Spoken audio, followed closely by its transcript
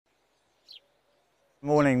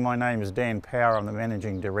Morning, my name is Dan Power. I'm the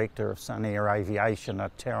Managing Director of Sunair Aviation, a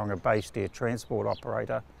Tauranga-based air transport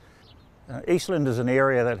operator. Eastland is an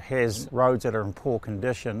area that has roads that are in poor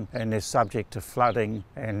condition and is subject to flooding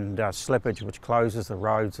and slippage which closes the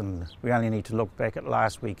roads, and we only need to look back at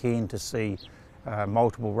last weekend to see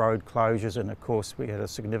multiple road closures, and of course we had a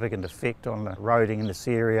significant effect on the roading in this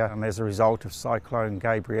area as a result of Cyclone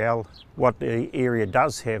Gabrielle. What the area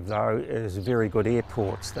does have though is very good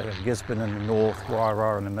airports. They have Gisborne in the north,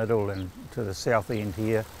 Wairoa in the middle, and to the south end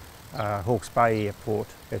here Hawke's Bay Airport.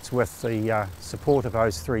 It's with the support of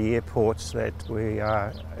those three airports that we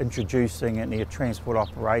are introducing an air transport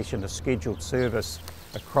operation, a scheduled service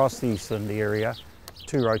across the Eastland area,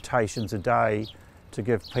 2 rotations a day, to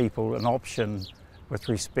give people an option with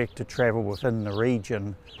respect to travel within the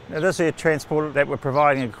region. Now, this air transport that we're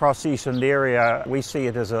providing across the Eastland area, we see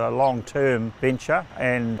it as a long-term venture,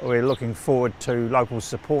 and we're looking forward to local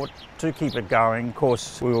support to keep it going. Of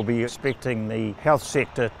course, we will be expecting the health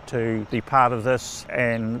sector to be part of this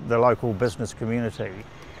and the local business community.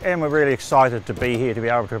 And we're really excited to be here to be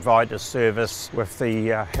able to provide this service. With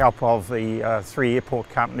the help of the 3 airport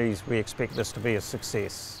companies, we expect this to be a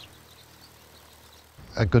success.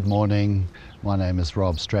 Good morning, my name is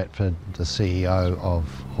Rob Stratford, the CEO of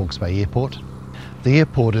Hawke's Bay Airport. The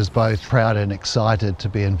airport is both proud and excited to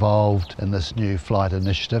be involved in this new flight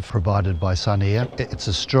initiative provided by Sunair. It's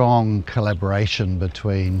a strong collaboration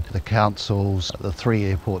between the councils, the 3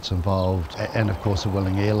 airports involved, and of course a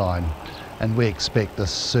willing airline. And we expect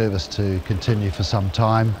this service to continue for some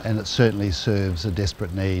time, and it certainly serves a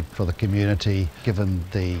desperate need for the community given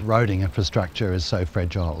the roading infrastructure is so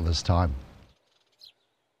fragile at this time.